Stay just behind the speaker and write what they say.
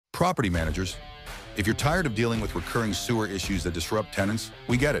Property managers, if you're tired of dealing with recurring sewer issues that disrupt tenants,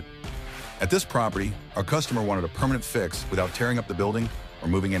 we get it. At this property, our customer wanted a permanent fix without tearing up the building or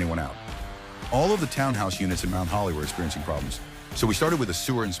moving anyone out. All of the townhouse units in Mount Holly were experiencing problems, so we started with a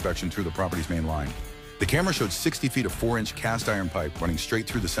sewer inspection through the property's main line. The camera showed 60 feet of 4-inch cast iron pipe running straight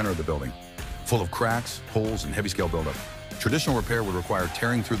through the center of the building, full of cracks, holes, and heavy scale buildup. Traditional repair would require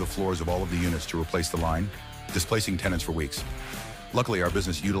tearing through the floors of all of the units to replace the line, displacing tenants for weeks. Luckily, our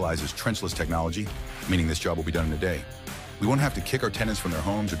business utilizes Trenchless technology, meaning this job will be done in a day. We won't have to kick our tenants from their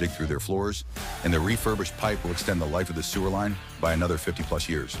homes or dig through their floors, and the refurbished pipe will extend the life of the sewer line by another 50+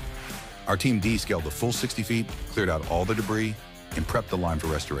 years. Our team descaled the full 60 feet, cleared out all the debris, and prepped the line for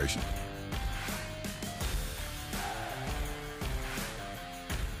restoration.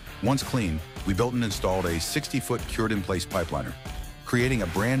 Once clean, we built and installed a 60-foot cured-in-place pipeliner, creating a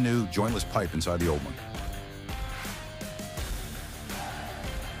brand new jointless pipe inside the old one.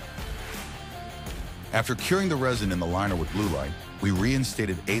 After curing the resin in the liner with blue light, we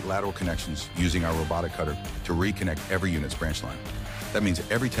reinstated 8 lateral connections using our robotic cutter to reconnect every unit's branch line. That means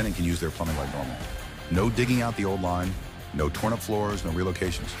every tenant can use their plumbing like normal. No digging out the old line, no torn up floors, no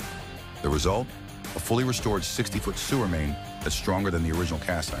relocations. The result? A fully restored 60-foot sewer main that's stronger than the original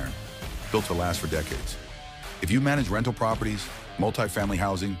cast iron, built to last for decades. If you manage rental properties, multifamily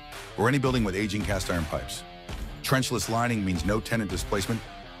housing, or any building with aging cast iron pipes, trenchless lining means no tenant displacement,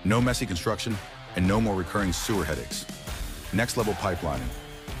 no messy construction, and no more recurring sewer headaches. Next level pipelining.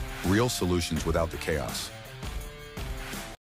 Real solutions without the chaos.